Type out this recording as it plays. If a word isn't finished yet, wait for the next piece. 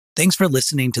Thanks for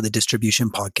listening to the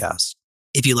Distribution Podcast.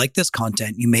 If you like this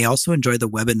content, you may also enjoy the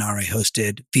webinar I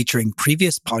hosted featuring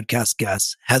previous podcast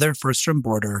guests Heather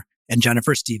Furstrom-Border and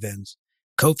Jennifer Stevens,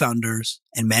 co-founders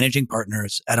and managing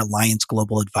partners at Alliance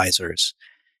Global Advisors.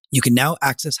 You can now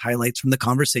access highlights from the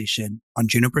conversation on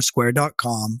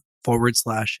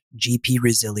junipersquare.com/GP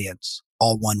Resilience,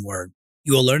 all one word.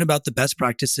 You will learn about the best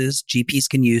practices GPs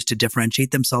can use to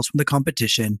differentiate themselves from the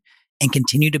competition and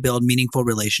continue to build meaningful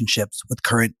relationships with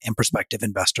current and prospective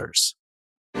investors.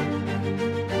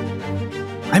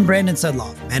 I'm Brandon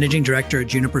Sedloff, Managing Director at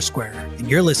Juniper Square, and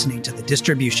you're listening to The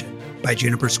Distribution by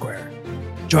Juniper Square.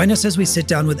 Join us as we sit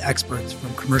down with experts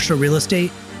from commercial real estate,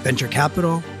 venture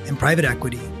capital, and private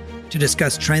equity to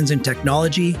discuss trends in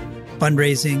technology,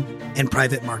 fundraising, and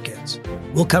private markets.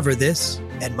 We'll cover this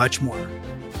and much more.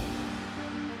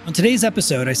 On today's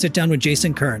episode, I sit down with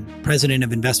Jason Kern, President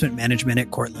of Investment Management at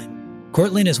Cortland.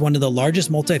 Cortland is one of the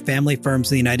largest multifamily firms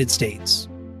in the United States.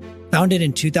 Founded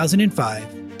in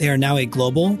 2005, they are now a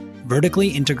global, vertically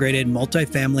integrated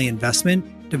multifamily investment,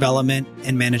 development,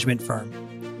 and management firm.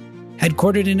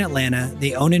 Headquartered in Atlanta,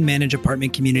 they own and manage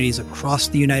apartment communities across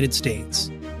the United States,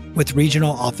 with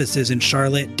regional offices in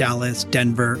Charlotte, Dallas,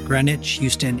 Denver, Greenwich,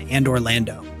 Houston, and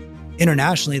Orlando.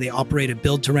 Internationally, they operate a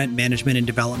build-to-rent management and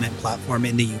development platform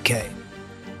in the UK.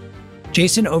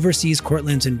 Jason oversees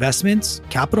Cortland's investments,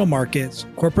 capital markets,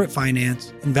 corporate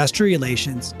finance, investor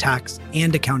relations, tax,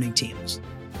 and accounting teams.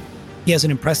 He has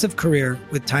an impressive career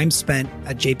with time spent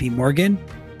at JP Morgan,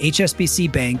 HSBC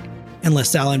Bank, and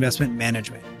LaSalle Investment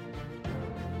Management.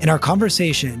 In our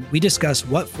conversation, we discuss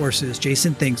what forces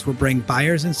Jason thinks will bring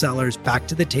buyers and sellers back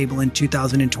to the table in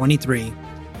 2023,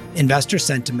 investor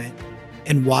sentiment,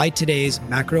 and why today's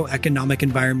macroeconomic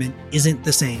environment isn't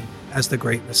the same as the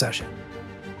Great Recession.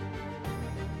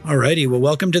 Alrighty, well,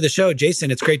 welcome to the show, Jason.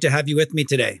 It's great to have you with me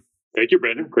today. Thank you,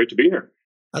 Brandon. Great to be here.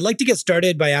 I'd like to get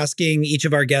started by asking each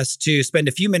of our guests to spend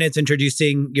a few minutes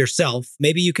introducing yourself.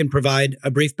 Maybe you can provide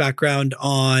a brief background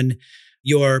on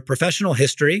your professional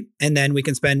history, and then we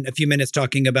can spend a few minutes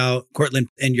talking about Cortland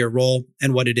and your role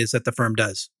and what it is that the firm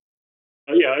does.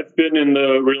 I've been in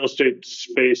the real estate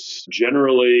space,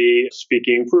 generally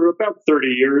speaking, for about 30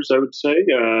 years, I would say.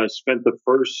 Spent the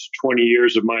first 20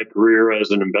 years of my career as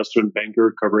an investment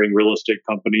banker covering real estate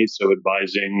companies, so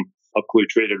advising publicly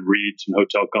traded REITs and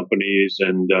hotel companies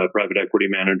and private equity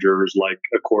managers like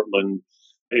Cortland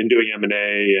in doing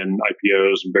M&A and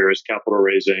IPOs and various capital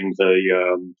raisings. I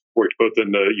worked both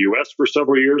in the U.S. for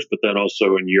several years, but then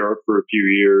also in Europe for a few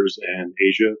years and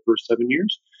Asia for 7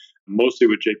 years. Mostly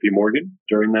with JP Morgan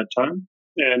during that time.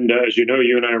 And as you know,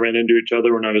 you and I ran into each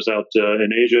other when I was out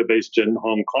in Asia, based in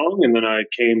Hong Kong. And then I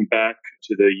came back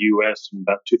to the U.S. in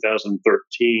about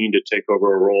 2013 to take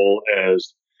over a role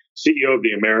as CEO of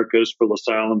the Americas for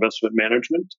LaSalle Investment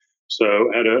Management. So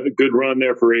had a good run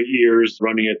there for 8 years,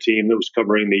 running a team that was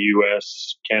covering the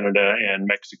U.S., Canada, and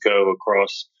Mexico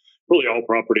across really all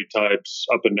property types,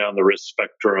 up and down the risk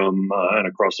spectrum, and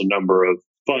across a number of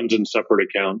funds and separate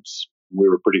accounts. We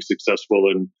were pretty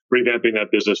successful in revamping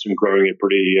that business and growing it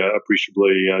pretty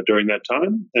appreciably during that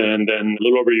time. And then a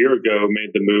little over a year ago,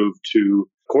 made the move to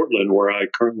Cortland, where I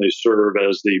currently serve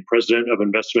as the president of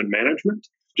investment management,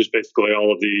 just basically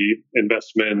all of the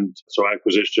investment, so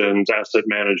acquisitions, asset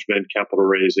management, capital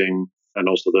raising, and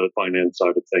also the finance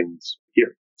side of things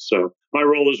here. So my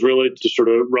role is really to sort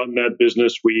of run that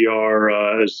business. We are,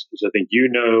 as I think you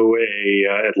know, a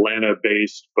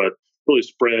Atlanta-based, but really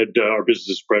spread, our business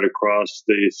is spread across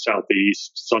the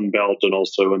Southeast, Sun Belt, and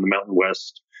also in the Mountain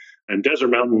West and Desert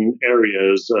Mountain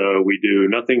areas. We do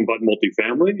nothing but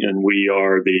multifamily, and we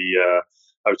are the,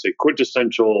 I would say,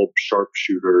 quintessential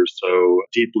sharpshooters. So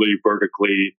deeply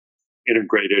vertically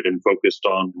integrated and focused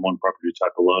on one property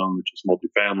type alone, which is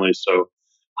multifamily. So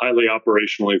highly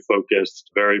operationally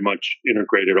focused, very much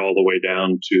integrated all the way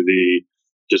down to the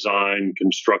design,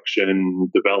 construction,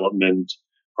 development,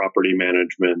 property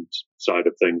management side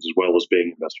of things, as well as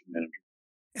being investment manager.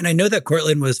 And I know that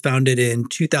Cortland was founded in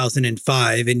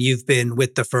 2005, and you've been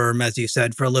with the firm, as you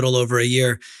said, for a little over a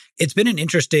year. It's been an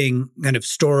interesting kind of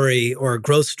story or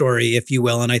growth story, if you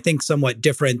will, and I think somewhat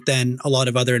different than a lot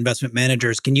of other investment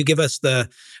managers. Can you give us the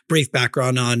brief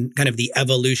background on kind of the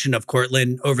evolution of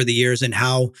Cortland over the years and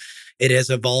how it has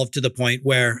evolved to the point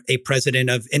where a president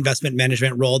of investment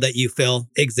management role that you feel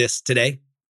exists today?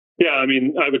 Yeah, I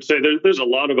mean, I would say there's a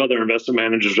lot of other investment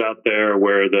managers out there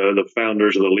where the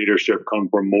founders or the leadership come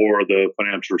from more of the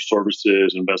financial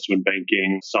services, investment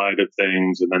banking side of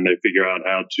things, and then they figure out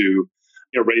how to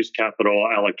raise capital,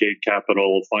 allocate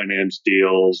capital, finance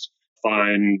deals,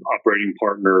 find operating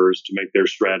partners to make their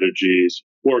strategies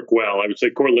work well. I would say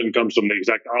Cortland comes from the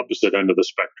exact opposite end of the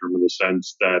spectrum in the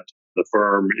sense that the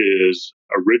firm is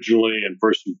originally and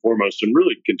first and foremost, and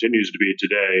really continues to be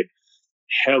today,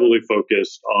 heavily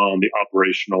focused on the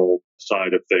operational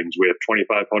side of things. We have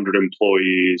 2,500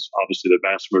 employees. Obviously, the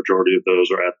vast majority of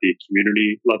those are at the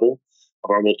community level of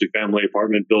our multifamily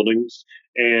apartment buildings.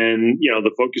 And,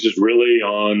 the focus is really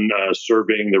on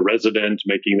serving the resident,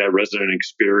 making that resident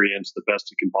experience the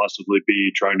best it can possibly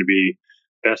be, trying to be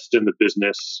best in the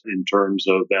business in terms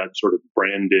of that sort of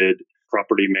branded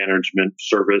property management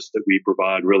service that we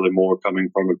provide, really more coming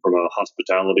from a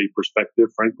hospitality perspective,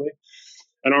 frankly.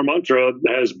 And our mantra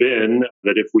has been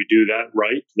that if we do that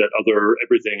right, that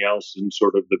everything else in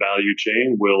sort of the value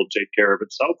chain will take care of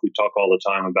itself. We talk all the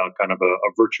time about kind of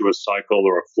a virtuous cycle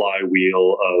or a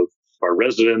flywheel of our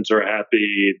residents are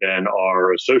happy, then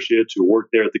our associates who work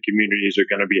there at the communities are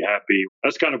going to be happy.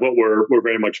 That's kind of what we're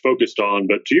very much focused on.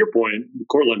 But to your point,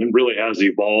 Cortland really has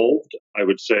evolved. I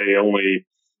would say only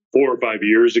 4 or 5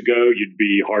 years ago, you'd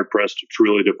be hard pressed to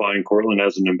truly define Cortland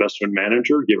as an investment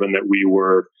manager, given that we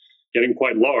were getting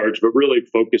quite large, but really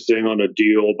focusing on a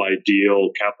deal by deal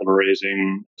capital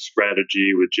raising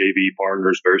strategy with JV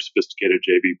partners, very sophisticated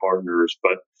JV partners,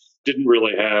 but didn't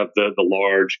really have the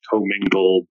large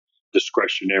commingled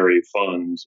discretionary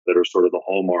funds that are sort of the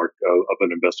hallmark of an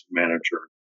investment manager.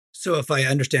 So if I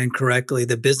understand correctly,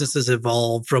 the business has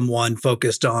evolved from one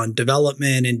focused on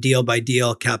development and deal by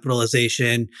deal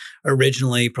capitalization,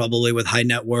 originally probably with high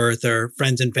net worth or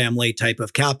friends and family type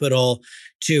of capital,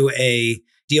 to a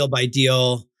deal by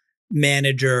deal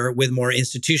manager with more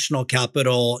institutional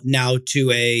capital, now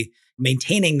to a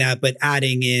maintaining that, but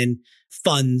adding in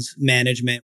funds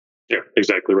management. Yeah,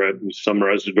 exactly right. You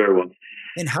summarized it very well.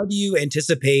 And how do you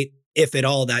anticipate, if at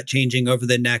all, that changing over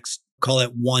the next, call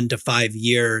it 1 to 5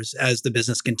 years as the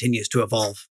business continues to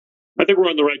evolve? I think we're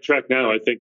on the right track now. I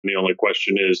think the only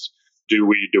question is, do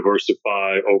we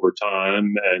diversify over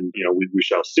time? And, we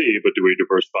shall see, but do we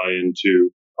diversify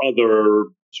into other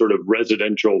sort of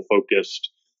residential focused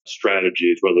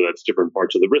strategies, whether that's different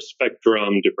parts of the risk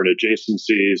spectrum, different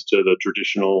adjacencies to the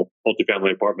traditional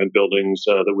multifamily apartment buildings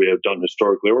that we have done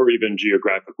historically, or even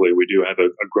geographically. We do have a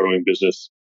growing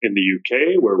business in the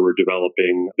UK where we're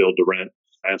developing build to rent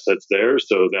assets there.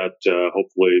 So that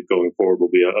hopefully going forward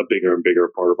will be a bigger and bigger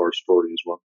part of our story as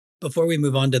well. Before we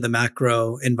move on to the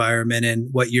macro environment and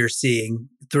what you're seeing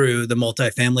through the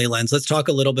multifamily lens, let's talk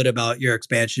a little bit about your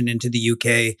expansion into the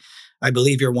UK. I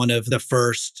believe you're one of the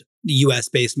first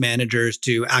US-based managers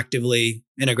to actively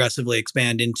and aggressively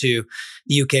expand into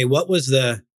the UK. What was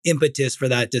the impetus for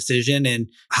that decision, and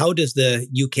how does the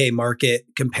UK market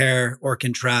compare or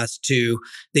contrast to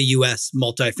the US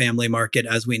multifamily market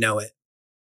as we know it?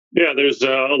 Yeah, there's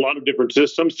a lot of different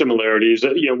similarities.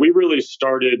 We really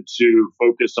started to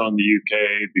focus on the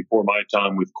UK before my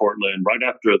time with Cortland, right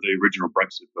after the original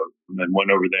Brexit vote, and then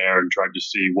went over there and tried to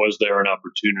see, was there an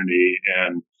opportunity?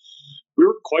 And we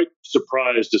were quite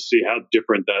surprised to see how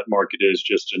different that market is,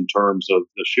 just in terms of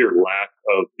the sheer lack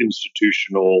of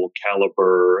institutional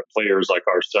caliber players like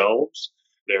ourselves.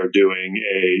 They're doing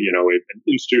an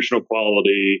institutional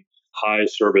quality, high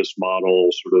service model,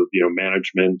 sort of,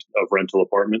 management of rental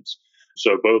apartments.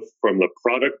 So both from the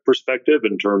product perspective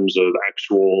in terms of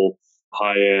actual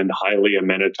high-end, highly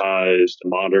amenitized,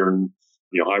 modern,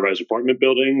 high-rise apartment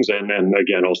buildings, and then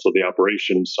again, also the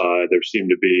operations side, there seemed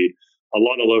to be a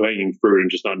lot of low-hanging fruit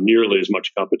and just not nearly as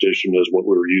much competition as what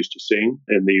we were used to seeing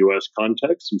in the U.S.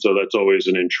 context. And so that's always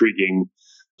an intriguing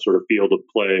sort of field of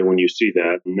play when you see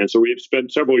that. And so we've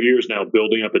spent several years now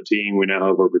building up a team. We now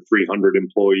have over 300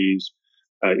 employees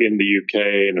in the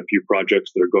UK and a few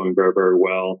projects that are going very, very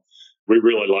well. We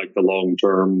really like the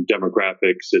long-term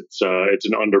demographics. It's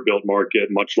an underbuilt market,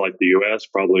 much like the US,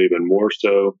 probably even more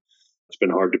so. It's been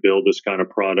hard to build this kind of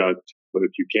product, but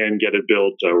if you can get it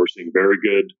built, we're seeing very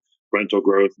good rental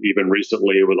growth, even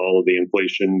recently with all of the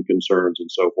inflation concerns and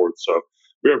so forth. So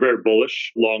we are very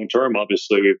bullish long term.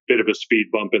 Obviously, we have a bit of a speed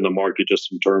bump in the market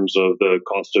just in terms of the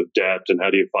cost of debt and how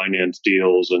do you finance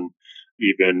deals, and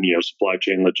even supply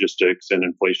chain logistics and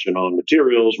inflation on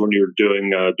materials when you're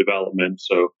doing development.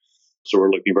 So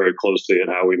we're looking very closely at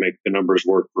how we make the numbers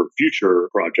work for future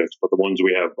projects, but the ones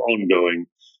we have ongoing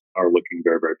are looking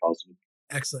very, very positive.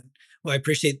 Excellent. Well, I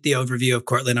appreciate the overview of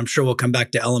Cortland. I'm sure we'll come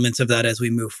back to elements of that as we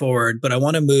move forward, but I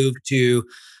want to move to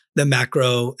the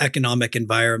macroeconomic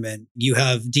environment. You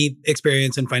have deep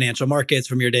experience in financial markets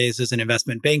from your days as an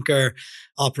investment banker,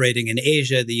 operating in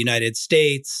Asia, the United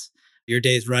States, your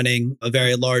days running a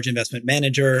very large investment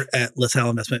manager at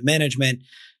LaSalle Investment Management.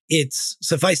 It's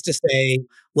suffice to say,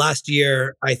 last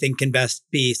year, I think can best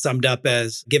be summed up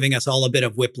as giving us all a bit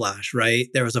of whiplash, right?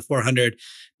 There was a 400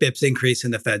 bips increase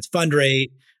in the Fed's fund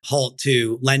rate, halt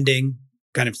to lending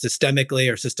kind of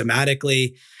systemically or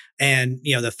systematically. And,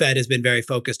 the Fed has been very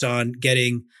focused on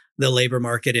getting the labor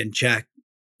market in check.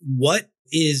 What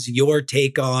is your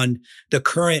take on the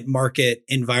current market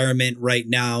environment right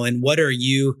now? And what are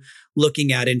you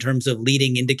looking at in terms of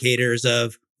leading indicators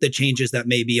of the changes that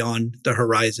may be on the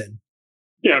horizon?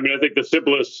 Yeah, I think the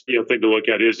simplest thing to look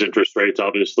at is interest rates.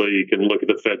 Obviously, you can look at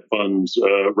the Fed funds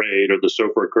rate or the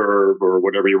SOFR curve or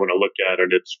whatever you want to look at,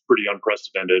 and it's pretty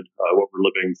unprecedented what we're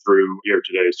living through here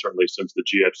today. Certainly since the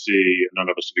GFC, none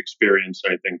of us have experienced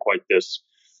anything quite this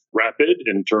rapid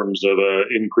in terms of an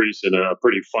increase in a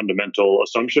pretty fundamental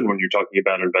assumption when you're talking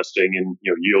about investing in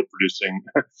yield producing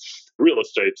real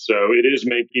estate. So it is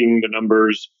making the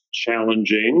numbers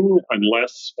challenging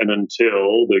unless and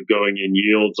until the going in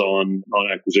yields on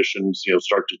acquisitions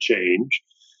start to change.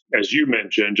 As you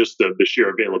mentioned, just the sheer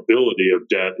availability of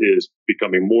debt is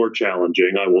becoming more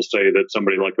challenging. I will say that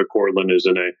somebody like a Cortland is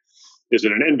in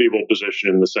an enviable position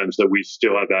in the sense that we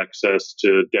still have access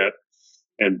to debt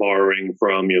and borrowing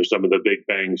from some of the big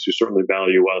banks who certainly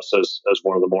value us as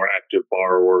one of the more active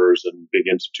borrowers and big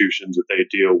institutions that they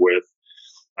deal with.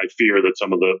 I fear that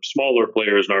some of the smaller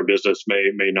players in our business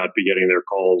may not be getting their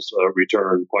calls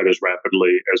returned quite as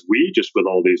rapidly as we, just with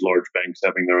all these large banks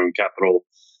having their own capital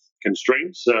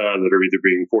constraints that are either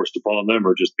being forced upon them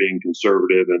or just being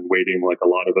conservative and waiting, like a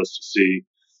lot of us, to see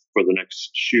for the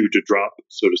next shoe to drop,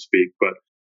 so to speak. But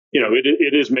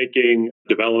it is making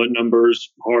development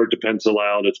numbers hard to pencil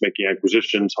out. It's making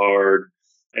acquisitions hard.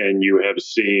 And you have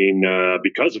seen,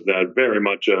 because of that, very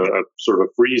much a sort of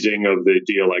freezing of the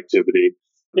deal activity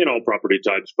in all property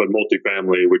types, but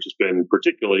multifamily, which has been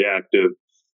particularly active.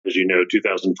 As you know,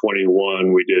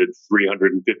 2021, we did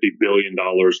 $350 billion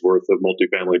worth of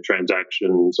multifamily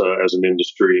transactions as an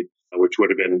industry, which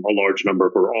would have been a large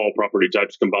number for all property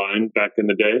types combined back in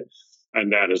the day.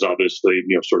 And that has obviously,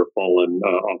 sort of fallen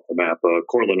off the map.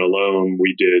 Cortland alone,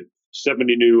 we did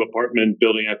 70 new apartment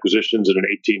building acquisitions in an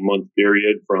 18-month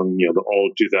period from, all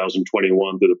of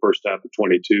 2021 to the first half of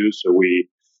 22. So we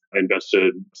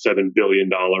invested $7 billion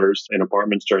in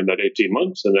apartments during that 18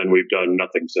 months. And then we've done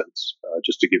nothing since,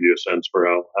 just to give you a sense for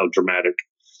how dramatic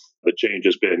the change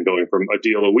has been, going from a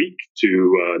deal a week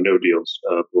to no deals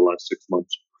for the last 6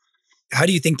 months. How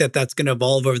do you think that that's going to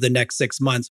evolve over the next 6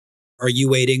 months? Are you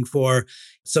waiting for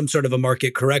some sort of a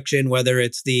market correction, whether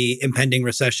it's the impending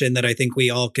recession that I think we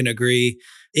all can agree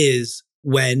is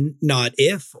when, not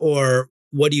if? Or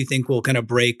what do you think will kind of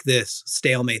break this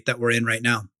stalemate that we're in right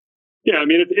now? Yeah,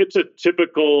 it's a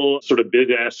typical sort of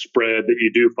bid-ask spread that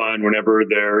you do find whenever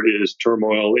there is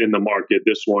turmoil in the market.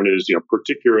 This one is,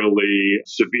 particularly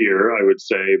severe, I would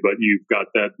say, but you've got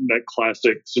that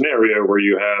classic scenario where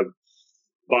you have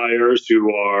buyers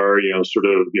who are, sort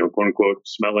of, quote unquote,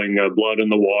 smelling blood in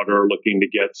the water, looking to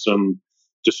get some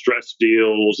distressed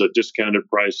deals at discounted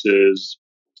prices,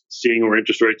 seeing where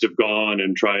interest rates have gone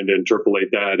and trying to interpolate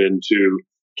that into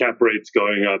cap rates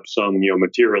going up some,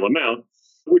 material amount,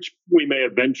 which we may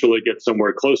eventually get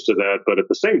somewhere close to that. But at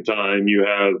the same time, you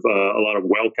have a lot of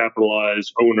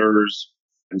well-capitalized owners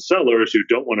and sellers who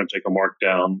don't want to take a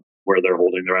markdown where they're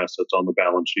holding their assets on the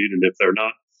balance sheet. And if they're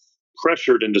not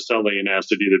pressured into selling an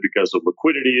asset either because of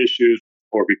liquidity issues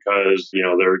or because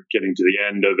they're getting to the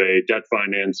end of a debt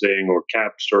financing or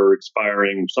caps are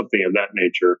expiring, something of that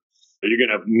nature, you're going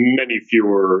to have many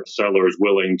fewer sellers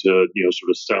willing to sort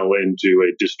of sell into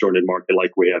a distorted market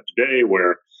like we have today,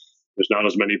 where there's not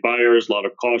as many buyers, a lot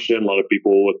of caution, a lot of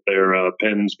people with their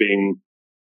pens being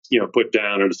put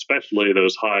down, and especially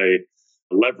those high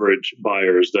leverage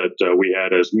buyers that we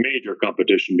had as major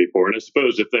competition before. And I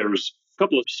suppose if there's a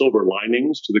couple of silver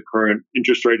linings to the current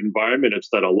interest rate environment, it's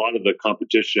that a lot of the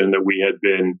competition that we had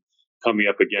been coming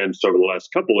up against over the last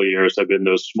couple of years have been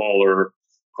those smaller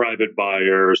private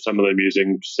buyers, some of them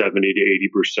using 70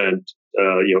 to 80%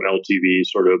 LTV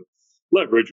sort of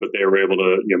leverage, but they were able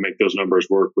to make those numbers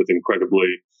work with incredibly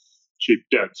cheap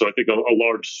debt. So I think a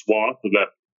large swath of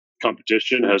that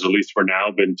competition has, at least for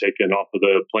now, been taken off of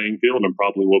the playing field and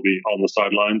probably will be on the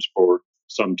sidelines for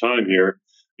some time here.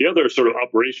 The other sort of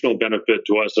operational benefit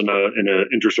to us in an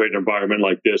interest rate environment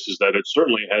like this is that it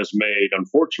certainly has made,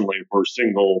 unfortunately, for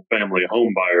single family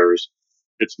home buyers,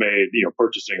 it's made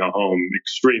purchasing a home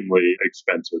extremely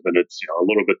expensive. And it's a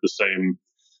little bit the same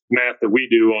math that we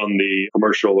do on the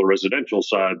commercial or residential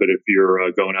side. But if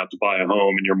you're going out to buy a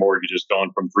home and your mortgage has gone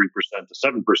from 3% to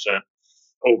 7%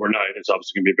 overnight, it's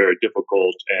obviously going to be very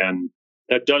difficult. And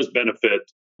that does benefit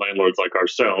landlords like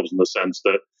ourselves in the sense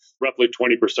that roughly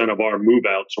 20% of our move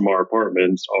outs from our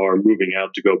apartments are moving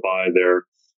out to go buy their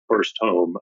first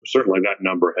home. Certainly that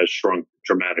number has shrunk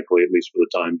dramatically, at least for the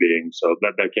time being. So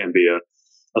that can be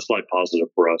a slight positive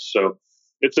for us. So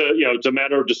it's a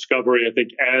matter of discovery. I think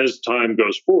as time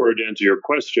goes forward, to answer your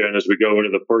question, as we go into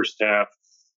the first half,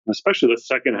 especially the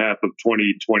second half of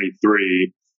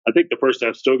 2023, I think the first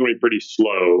half is still going to be pretty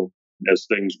slow as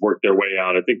things work their way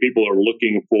out. I think people are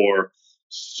looking for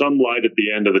some light at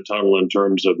the end of the tunnel in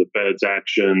terms of the Fed's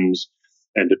actions,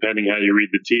 and depending how you read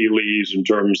the tea leaves in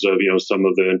terms of some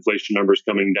of the inflation numbers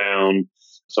coming down,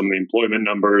 some of the employment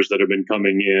numbers that have been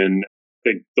coming in. I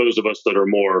think those of us that are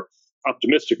more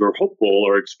optimistic or hopeful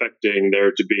are expecting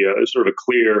there to be a sort of a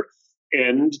clear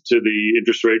end to the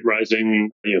interest rate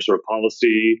rising, sort of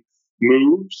policy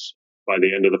moves by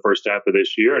the end of the first half of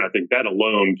this year. And I think that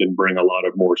alone can bring a lot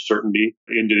of more certainty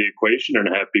into the equation and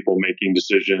have people making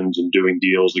decisions and doing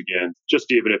deals again,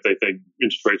 just even if they think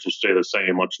interest rates will stay the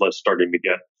same, much less starting to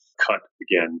get cut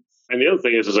again. And the other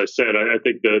thing is, as I said, I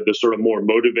think the sort of more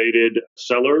motivated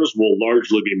sellers will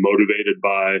largely be motivated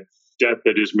by debt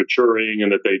that is maturing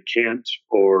and that they can't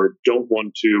or don't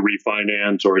want to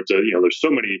refinance, or there's so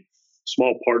many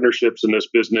small partnerships in this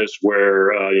business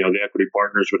where the equity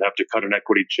partners would have to cut an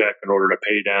equity check in order to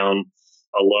pay down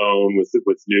a loan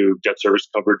with new debt service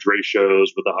coverage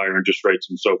ratios with the higher interest rates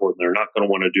and so forth. And they're not going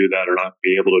to want to do that or not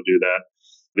be able to do that.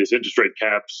 These interest rate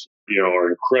caps, are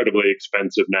incredibly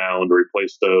expensive now, and to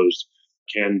replace those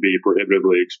can be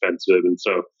prohibitively expensive. And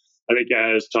so I think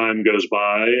as time goes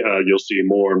by, you'll see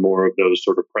more and more of those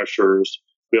sort of pressures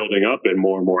building up and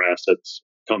more assets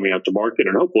coming out to market.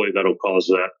 And hopefully that'll cause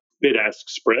that bid-ask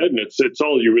spread. And it's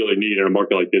all you really need in a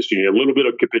market like this. You need a little bit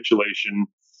of capitulation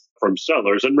from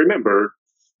sellers. And remember,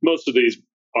 most of these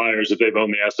buyers, if they've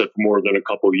owned the asset for more than a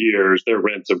couple of years, their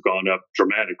rents have gone up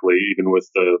dramatically, even with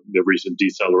the recent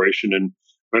deceleration in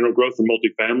rental growth in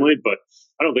multifamily. But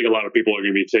I don't think a lot of people are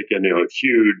going to be taking a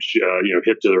huge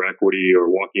hit to their equity or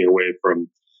walking away from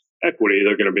equity.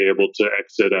 They're going to be able to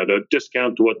exit at a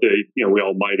discount to what we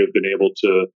all might have been able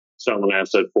to sell an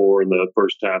asset for in the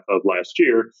first half of last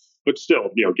year, but still,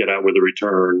 get out with a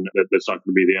return that's not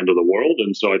going to be the end of the world.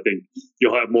 And so I think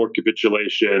you'll have more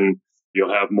capitulation,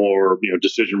 you'll have more,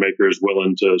 decision makers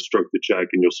willing to stroke the check,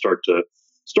 and you'll start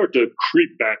to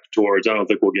creep back towards, I don't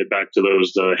think we'll get back to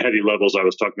those heady levels I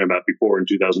was talking about before in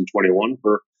 2021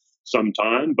 for some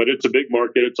time, but it's a big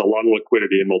market. It's a lot of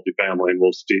liquidity in multifamily, and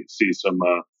we'll see some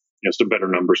better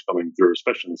numbers coming through,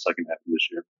 especially in the second half of this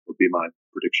year, would be my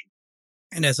prediction.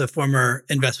 And as a former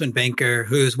investment banker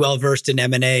who's well-versed in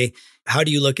M&A, how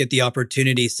do you look at the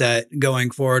opportunity set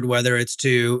going forward, whether it's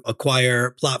to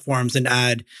acquire platforms and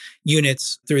add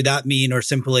units through that mean, or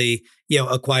simply,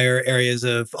 acquire areas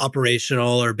of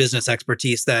operational or business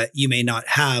expertise that you may not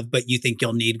have, but you think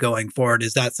you'll need going forward?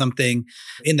 Is that something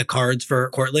in the cards for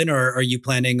Cortland, or are you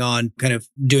planning on kind of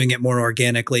doing it more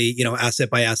organically, asset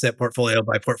by asset, portfolio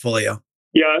by portfolio?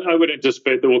 Yeah, I would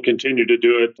anticipate that we'll continue to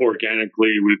do it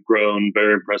organically. We've grown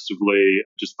very impressively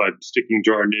just by sticking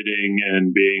to our knitting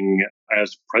and being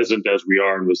as present as we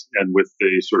are, and with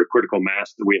the sort of critical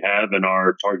mass that we have in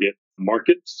our target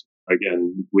markets.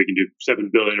 Again, we can do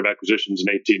 $7 billion of acquisitions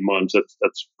in 18 months.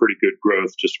 That's pretty good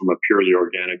growth just from a purely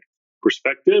organic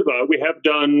perspective. We have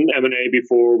done M&A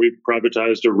before. We've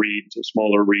privatized a REIT, a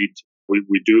smaller REIT.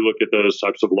 We do look at those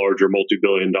types of larger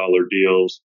multi-billion-dollar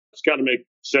deals. It's got to make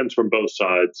sense from both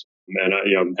sides.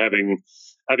 And having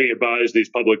advised these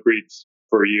public REITs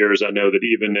for years, I know that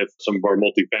even if some of our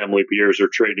multifamily peers are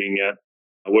trading at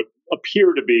what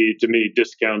appear to be, to me,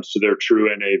 discounts to their true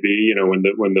NAV,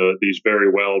 when these very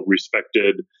well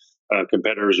respected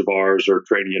competitors of ours are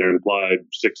trading at an implied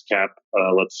 6 cap,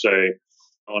 let's say,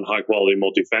 on high quality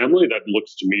multifamily, that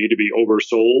looks to me to be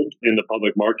oversold in the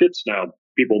public markets. Now,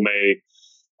 people may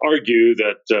argue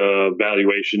that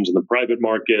valuations in the private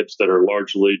markets that are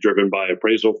largely driven by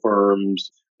appraisal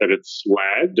firms, that it's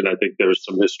lagged. And I think there's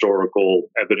some historical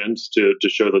evidence to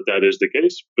show that is the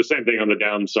case. But same thing on the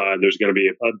downside, there's going to be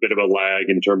a bit of a lag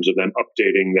in terms of them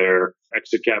updating their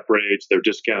exit cap rates, their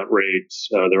discount rates,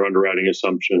 their underwriting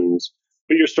assumptions.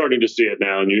 But you're starting to see it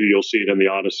now, and you'll see it in the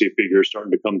Odyssey figures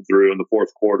starting to come through in the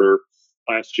fourth quarter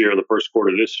last year, the first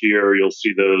quarter this year. You'll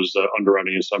see those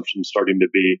underwriting assumptions starting to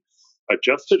be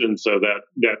adjusted. And so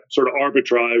that sort of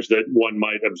arbitrage that one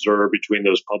might observe between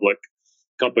those public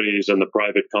companies and the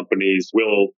private companies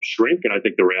will shrink. And I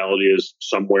think the reality is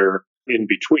somewhere in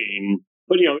between.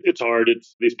 But, it's hard.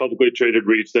 It's these publicly traded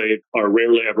REITs, they are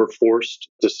rarely ever forced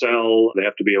to sell. They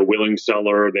have to be a willing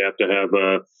seller. They have to have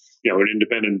an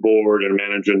independent board and a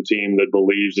management team that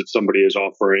believes that somebody is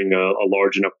offering a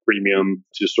large enough premium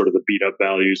to sort of the beat up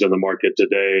values in the market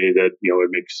today that, it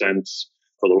makes sense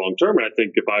for the long term. And I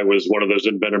think if I was one of those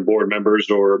independent board members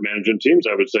or management teams,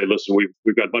 I would say, listen,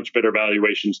 we've got much better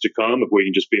valuations to come if we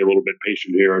can just be a little bit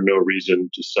patient here and no reason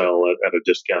to sell at a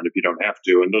discount if you don't have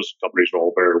to. And those companies are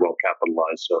all very well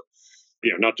capitalized. So,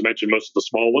 not to mention most of the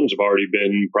small ones have already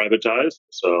been privatized.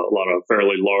 So a lot of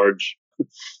fairly large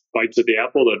bites at the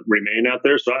apple that remain out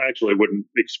there. So I actually wouldn't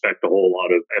expect a whole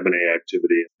lot of M&A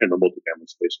activity in the multifamily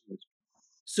space.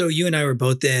 So you and I were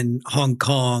both in Hong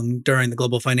Kong during the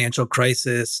global financial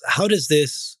crisis. How does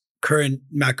this current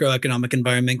macroeconomic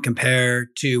environment compare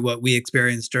to what we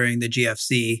experienced during the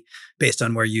GFC based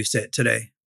on where you sit today?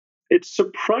 It's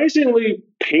surprisingly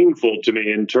painful to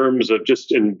me in terms of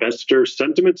just investor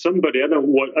sentiment. I don't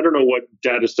know what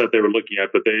data set they were looking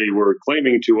at, but they were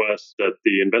claiming to us that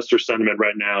the investor sentiment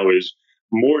right now is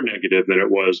more negative than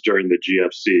it was during the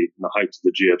GFC, the heights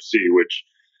of the GFC, which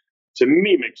to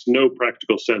me makes no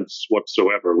practical sense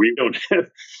whatsoever. We don't have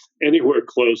anywhere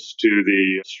close to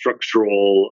the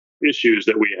structural issues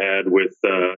that we had with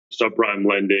subprime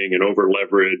lending and over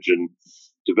leverage and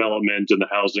development in the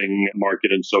housing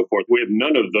market and so forth. We have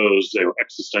none of those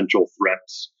existential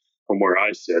threats from where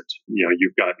I sit.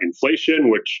 You've got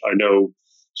inflation, which I know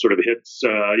sort of hits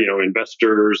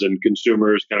investors and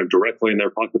consumers kind of directly in their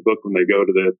pocketbook when they go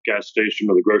to the gas station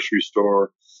or the grocery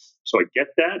store. So I get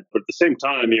that, but at the same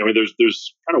time,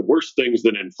 there's kind of worse things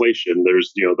than inflation.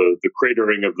 There's the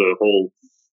cratering of the whole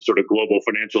sort of global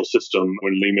financial system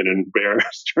when Lehman and Bear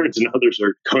Stearns and others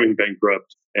are going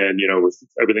bankrupt. And, with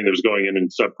everything that was going in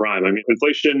subprime. I mean,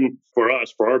 inflation for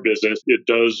us, for our business, it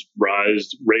does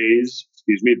raise,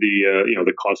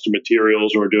 the cost of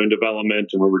materials when we're doing development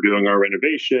and when we're doing our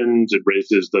renovations. It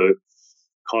raises the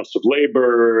cost of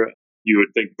labor. You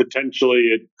would think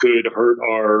potentially it could hurt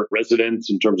our residents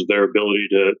in terms of their ability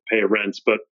to pay rents.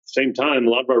 But at the same time, a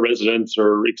lot of our residents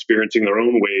are experiencing their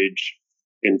own wage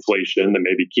inflation that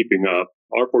may be keeping up.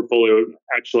 Our portfolio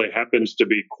actually happens to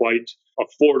be quite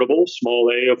affordable,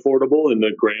 small a affordable in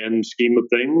the grand scheme of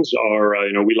things.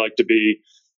 We like to be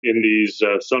in these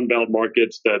Sunbelt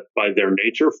markets that by their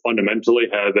nature fundamentally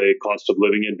have a cost of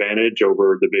living advantage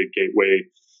over the big gateway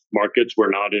markets.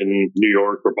 We're not in New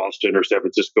York or Boston or San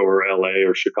Francisco or LA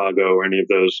or Chicago or any of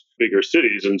those bigger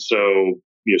cities. And so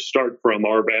you start from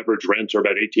our average rents are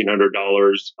about $1,800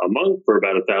 a month for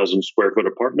about 1,000 square foot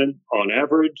apartment on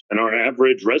average. And our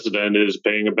average resident is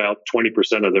paying about 20%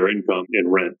 of their income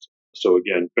in rent. So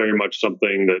again, very much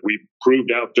something that we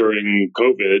proved out during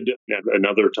COVID and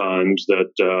other times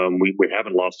that we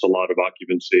haven't lost a lot of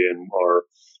occupancy and our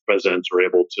residents are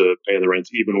able to pay the rents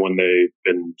even when they've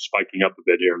been spiking up a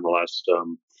bit here in the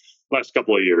last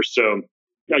couple of years. So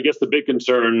I guess the big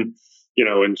concern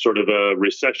in sort of a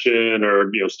recession or,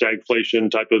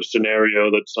 stagflation type of scenario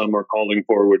that some are calling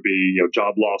for would be,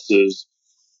 job losses.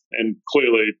 And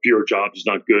clearly, fewer jobs is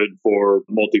not good for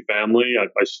multifamily.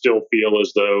 I still feel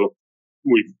as though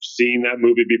we've seen that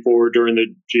movie before during the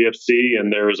GFC,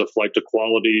 and there is a flight to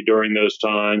quality during those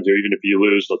times. Or even if you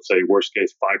lose, let's say, worst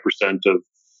case, 5% of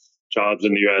jobs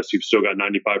in the U.S., you've still got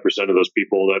 95% of those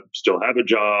people that still have a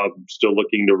job, still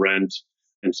looking to rent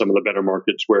in some of the better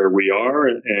markets where we are.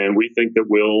 And we think that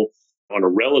we'll, on a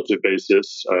relative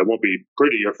basis, it won't be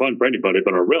pretty or fun for anybody,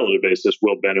 but on a relative basis,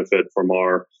 we'll benefit from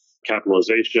our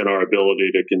capitalization, our ability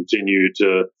to continue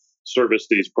to service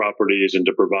these properties and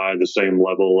to provide the same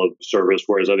level of service.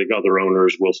 Whereas I think other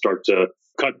owners will start to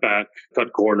cut back,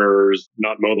 cut corners,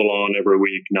 not mow the lawn every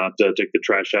week, not take the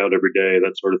trash out every day,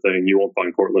 that sort of thing. You won't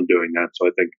find Cortland doing that. So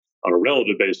I think on a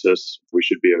relative basis, we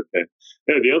should be okay.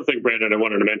 And the other thing, Brandon, I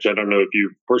wanted to mention, I don't know if you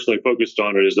personally focused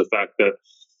on it, is the fact that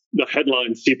the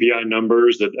headline CPI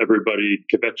numbers that everybody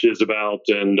kvetches about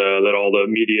and that all the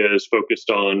media is focused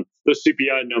on, the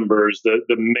CPI numbers, the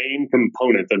main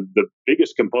component, the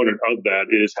biggest component of that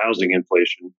is housing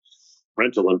inflation,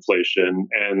 rental inflation.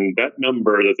 And that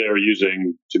number that they're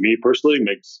using, to me personally,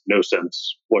 makes no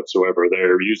sense whatsoever.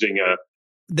 They're using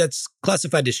that's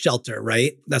classified as shelter,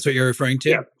 right? That's what you're referring to?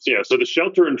 Yeah. So the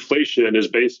shelter inflation is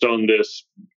based on this,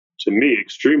 to me,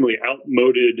 extremely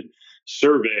outmoded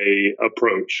survey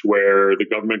approach where the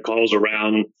government calls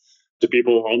around to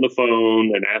people on the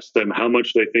phone and asks them how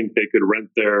much they think they could rent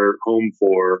their home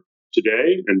for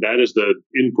today. And that is the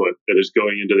input that is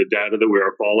going into the data that we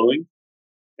are following.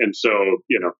 And so,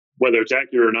 whether it's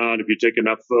accurate or not, if you take a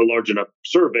large enough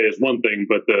survey is one thing,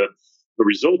 but the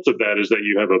results of that is that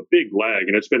you have a big lag.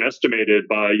 And it's been estimated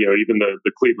by, even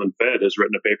the Cleveland Fed has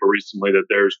written a paper recently that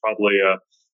there's probably a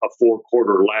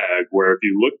 4-quarter lag where if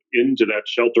you look into that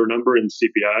shelter number in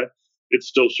CPI, it's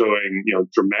still showing,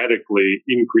 dramatically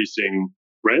increasing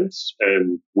rents.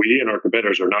 And we and our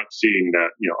competitors are not seeing that.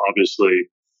 Obviously,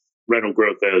 rental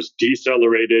growth has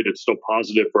decelerated. It's still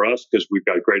positive for us because we've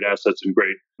got great assets and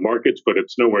great markets, but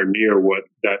it's nowhere near what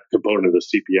that component of the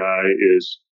CPI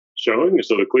is showing.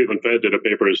 So the Cleveland Fed did a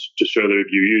paper to show that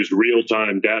if you use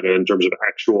real-time data in terms of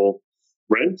actual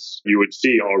rents, you would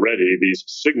see already these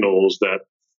signals that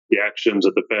the actions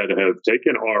that the Fed have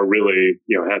taken are really,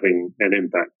 having an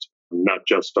impact, not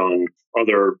just on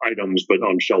other items, but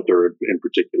on shelter in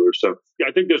particular. So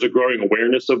I think there's a growing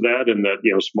awareness of that, and that,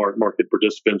 smart market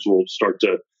participants will start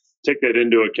to take that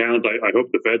into account. I hope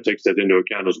the Fed takes that into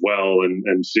account as well,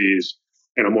 and sees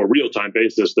in a more real-time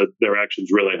basis that their actions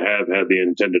really have had the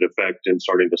intended effect in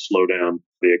starting to slow down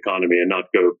the economy and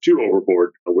not go too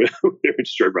overboard with their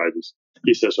interest rate rises.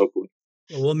 He says, hopefully.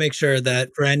 Well, we'll make sure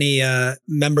that for any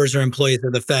members or employees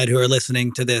of the Fed who are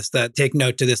listening to this, that take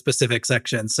note to this specific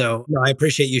section. So I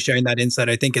appreciate you sharing that insight.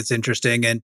 I think it's interesting,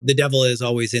 and the devil is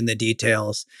always in the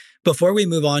details. Before we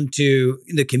move on to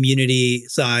the community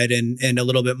side and a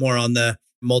little bit more on the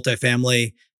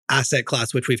multifamily asset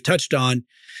class, which we've touched on,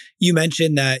 you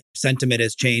mentioned that sentiment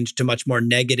has changed to much more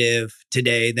negative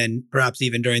today than perhaps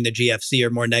even during the GFC, or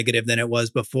more negative than it was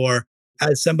before.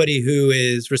 As somebody who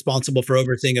is responsible for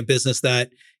overseeing a business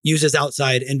that uses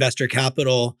outside investor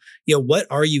capital, what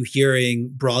are you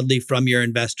hearing broadly from your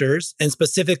investors, and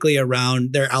specifically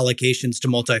around their allocations to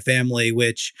multifamily,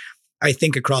 which I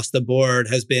think across the board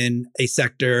has been a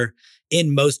sector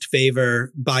in most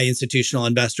favor by institutional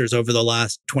investors over the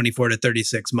last 24 to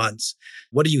 36 months.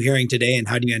 What are you hearing today, and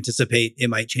how do you anticipate it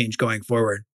might change going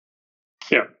forward?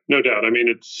 Yeah, no doubt. I mean,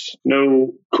 it's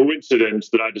no coincidence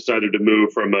that I decided to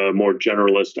move from a more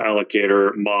generalist allocator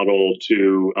model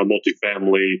to a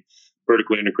multifamily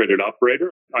vertically integrated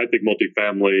operator. I think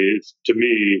multifamily is, to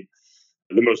me,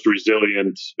 the most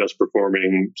resilient, best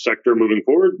performing sector moving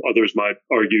forward. Others might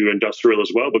argue industrial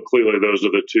as well, but clearly those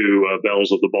are the two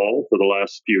bells of the ball for the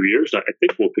last few years. I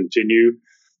think will continue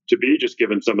to be, just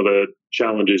given some of the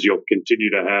challenges you'll continue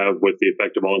to have with the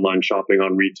effect of online shopping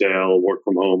on retail, work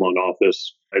from home on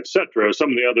office, et cetera. Some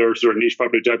of the other sort of niche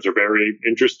property types are very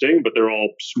interesting, but they're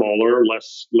all smaller,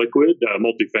 less liquid.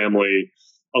 Multifamily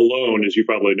alone, as you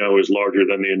probably know, is larger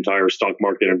than the entire stock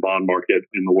market and bond market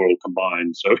in the world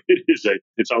combined. So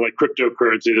it's not like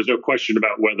cryptocurrency. There's no question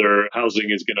about whether housing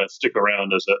is going to stick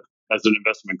around as an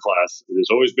investment class. It has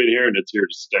always been here, and it's here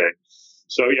to stay.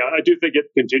 So yeah, I do think it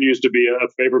continues to be a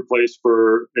favorite place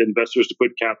for investors to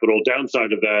put capital.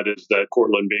 Downside of that is that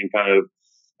Cortland, being kind of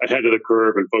ahead of the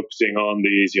curve and focusing on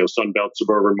these, Sunbelt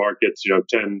suburban markets,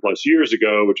 10 plus years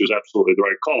ago, which was absolutely the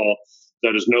right call,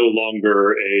 that is no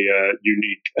longer a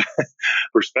unique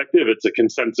perspective. It's a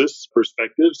consensus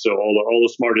perspective. So all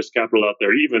the smartest capital out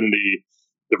there, even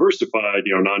the diversified,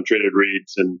 non-traded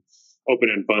REITs and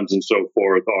open-end funds and so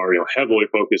forth, are heavily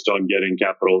focused on getting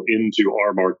capital into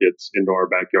our markets, into our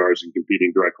backyards, and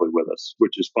competing directly with us,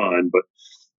 which is fine. But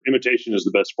imitation is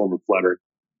the best form of flattery.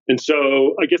 And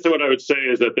so I guess what I would say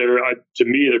is that to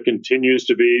me, there continues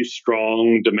to be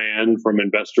strong demand from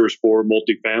investors for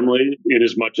multifamily, in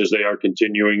as much as they are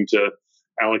continuing to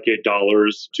allocate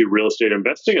dollars to real estate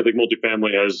investing. I think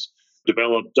multifamily has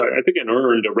developed, I think, and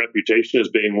earned a reputation as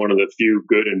being one of the few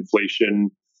good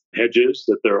inflation hedges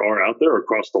that there are out there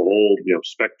across the whole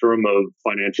spectrum of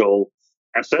financial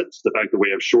assets. The fact that we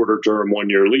have shorter term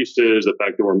 1-year leases, the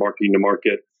fact that we're marking to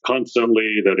market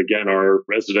constantly, that again, our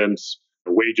residents'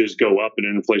 wages go up in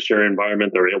an inflationary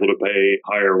environment, they're able to pay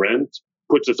higher rent,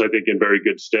 puts us, I think, in very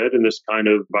good stead in this kind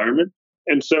of environment.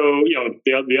 And so,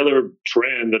 the other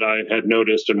trend that I had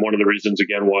noticed, and one of the reasons,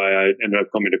 again, why I ended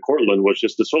up coming to Cortland, was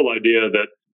just this whole idea that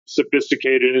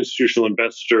sophisticated institutional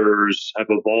investors have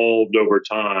evolved over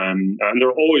time. And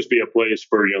there'll always be a place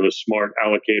for, the smart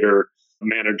allocator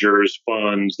managers,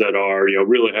 funds that are,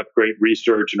 really have great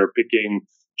research and are picking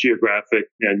geographic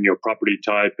and, property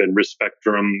type and risk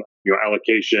spectrum,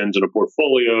 allocations in a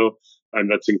portfolio.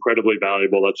 And that's incredibly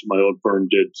valuable. That's what my own firm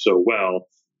did so well.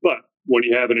 But when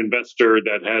you have an investor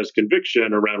that has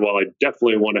conviction around, well, I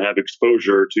definitely want to have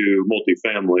exposure to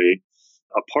multifamily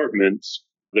apartments,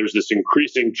 there's this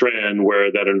increasing trend where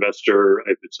that investor,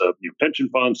 if it's a pension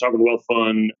fund, sovereign wealth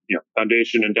fund,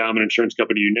 foundation, endowment, insurance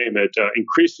company, you name it,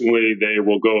 increasingly they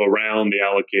will go around the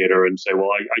allocator and say, well,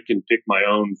 I can pick my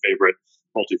own favorite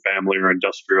multifamily or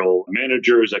industrial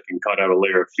managers. I can cut out a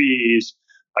layer of fees.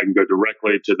 I can go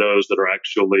directly to those that are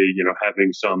actually,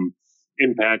 having some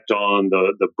impact on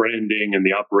the branding and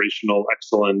the operational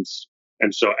excellence.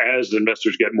 And so as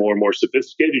investors get more and more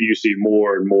sophisticated, you see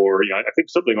more and more, I think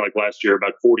something like last year,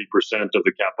 about 40% of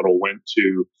the capital went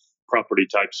to property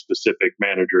type specific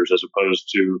managers as opposed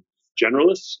to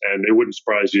generalists. And it wouldn't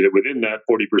surprise you that within that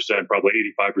 40%, probably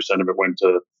 85% of it went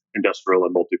to industrial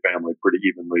and multifamily, pretty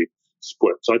evenly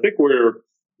split. So I think we're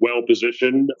well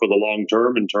positioned for the long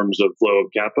term in terms of flow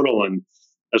of capital. And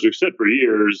as we've said for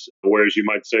years, whereas you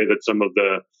might say that some of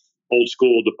the old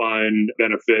school defined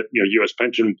benefit, U.S.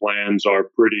 pension plans are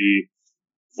pretty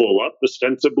full up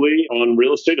ostensibly on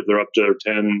real estate if they're up to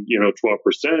 10,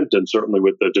 12%. And certainly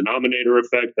with the denominator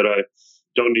effect that I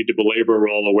don't need to belabor, we're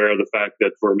all aware of the fact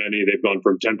that for many, they've gone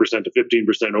from 10% to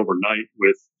 15% overnight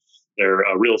with their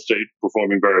real estate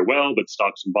performing very well, but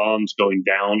stocks and bonds going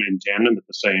down in tandem at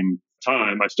the same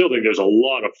time. I still think there's a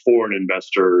lot of foreign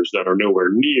investors that are nowhere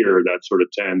near that sort of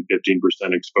 10, 15%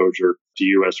 exposure to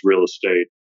U.S. real estate.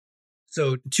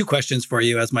 So 2 questions for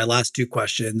you as my last 2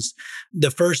 questions.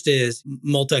 The first is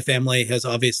multifamily has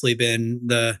obviously been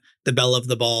the belle of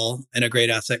the ball and a great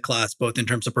asset class, both in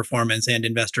terms of performance and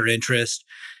investor interest.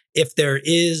 If there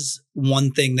is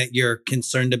one thing that you're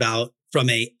concerned about from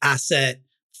a asset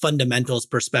fundamentals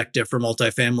perspective for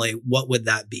multifamily, what would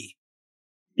that be?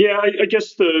 Yeah, I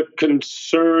guess the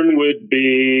concern would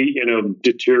be,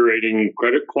 deteriorating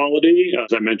credit quality.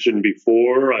 As I mentioned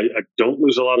before, I don't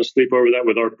lose a lot of sleep over that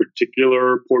with our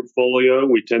particular portfolio.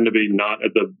 We tend to be not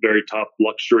at the very top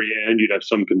luxury end. You'd have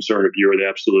some concern if you were the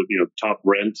absolute, top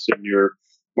rents in your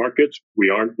markets. We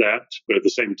aren't that. But at the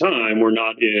same time, we're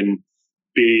not in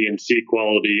B and C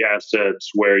quality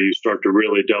assets where you start to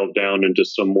really delve down into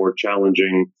some more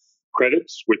challenging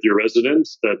credits with your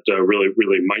residents that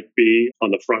really might be on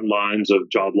the front lines of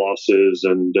job losses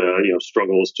and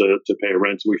struggles to pay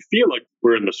rent. So we feel like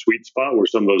we're in the sweet spot where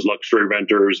some of those luxury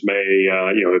renters may,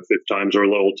 if times are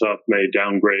a little tough, may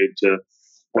downgrade to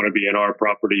want to be in our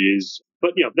properties.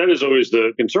 But that is always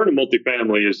the concern of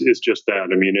multifamily is just that.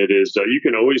 I mean, it is you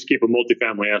can always keep a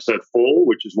multifamily asset full,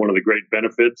 which is one of the great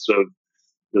benefits of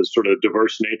the sort of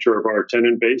diverse nature of our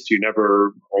tenant base. You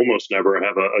almost never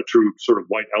have a true sort of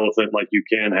white elephant like you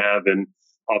can have in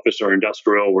office or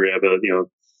industrial, where you have a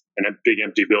big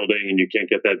empty building and you can't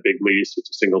get that big lease.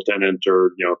 It's a single tenant or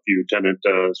a few tenant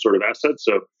sort of assets.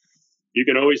 So you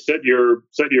can always set your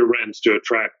rents to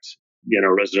attract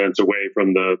residents away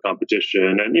from the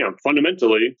competition. And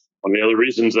fundamentally, one of the other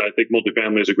reasons that I think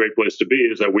multifamily is a great place to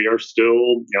be is that we are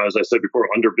still, as I said before,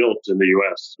 underbuilt in the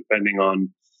U.S. Depending on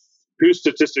whose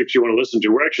statistics you want to listen to,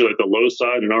 we're actually at the low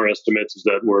side in our estimates is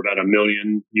that we're about 1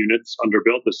 million units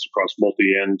underbuilt. This is across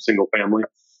multi and single family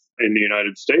in the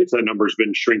United States. That number has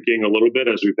been shrinking a little bit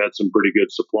as we've had some pretty good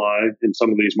supply in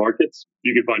some of these markets.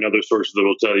 You can find other sources that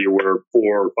will tell you we're 4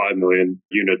 or 5 million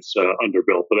units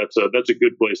underbuilt, but that's a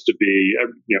good place to be.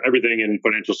 Everything in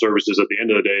financial services at the end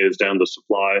of the day is down to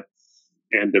supply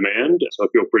and demand. So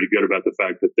I feel pretty good about the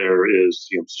fact that there is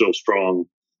still strong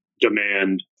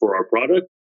demand for our product.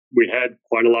 We had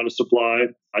quite a lot of supply.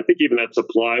 I think even that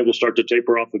supply will start to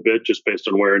taper off a bit just based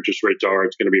on where interest rates are.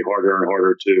 It's going to be harder and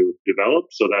harder to develop.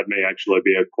 So that may actually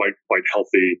be a quite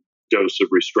healthy dose of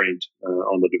restraint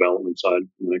on the development side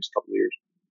in the next couple of years.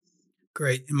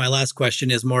 Great. And my last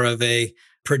question is more of a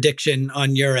prediction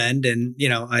on your end. And,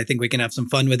 I think we can have some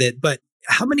fun with it. But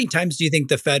how many times do you think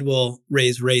the Fed will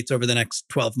raise rates over the next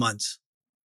 12 months?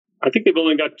 I think they've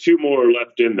only got 2 more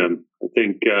left in them. I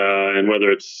think, and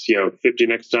whether it's 50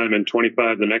 next time and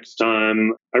 25 the next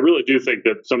time, I really do think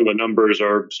that some of the numbers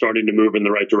are starting to move in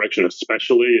the right direction,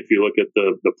 especially if you look at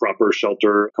the proper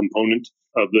shelter component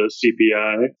of the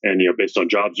CPI, and based on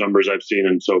jobs numbers I've seen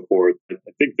and so forth.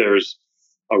 I think there's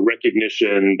a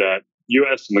recognition that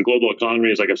U.S. and the global economy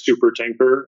is like a super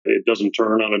tanker. It doesn't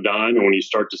turn on a dime, and when you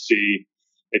start to see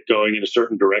it going in a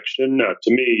certain direction,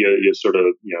 to me, you sort of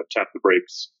tap the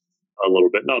brakes a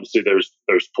little bit. And obviously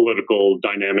there's political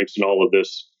dynamics in all of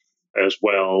this as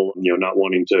well, not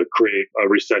wanting to create a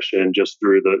recession just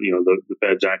through the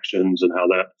Fed's actions and how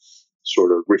that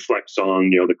sort of reflects on,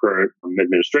 the current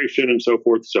administration and so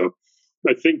forth. So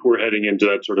I think we're heading into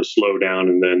that sort of slowdown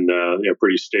and then,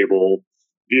 pretty stable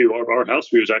view. Our house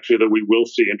view is actually that we will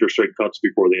see interest rate cuts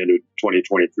before the end of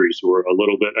 2023. So we're a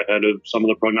little bit ahead of some of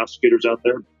the prognosticators out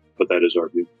there, but that is our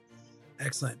view.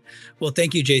 Excellent. Well,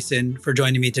 thank you, Jason, for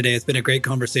joining me today. It's been a great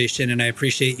conversation, and I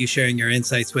appreciate you sharing your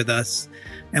insights with us.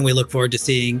 And we look forward to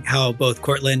seeing how both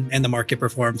Cortland and the market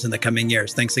performs in the coming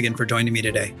years. Thanks again for joining me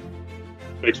today.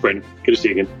 Thanks, Brandon. Good to see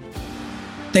you again.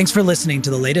 Thanks for listening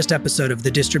to the latest episode of The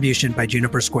Distribution by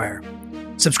Juniper Square.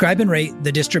 Subscribe and rate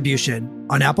The Distribution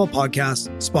on Apple Podcasts,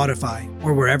 Spotify,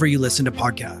 or wherever you listen to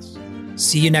podcasts.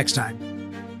 See you next time.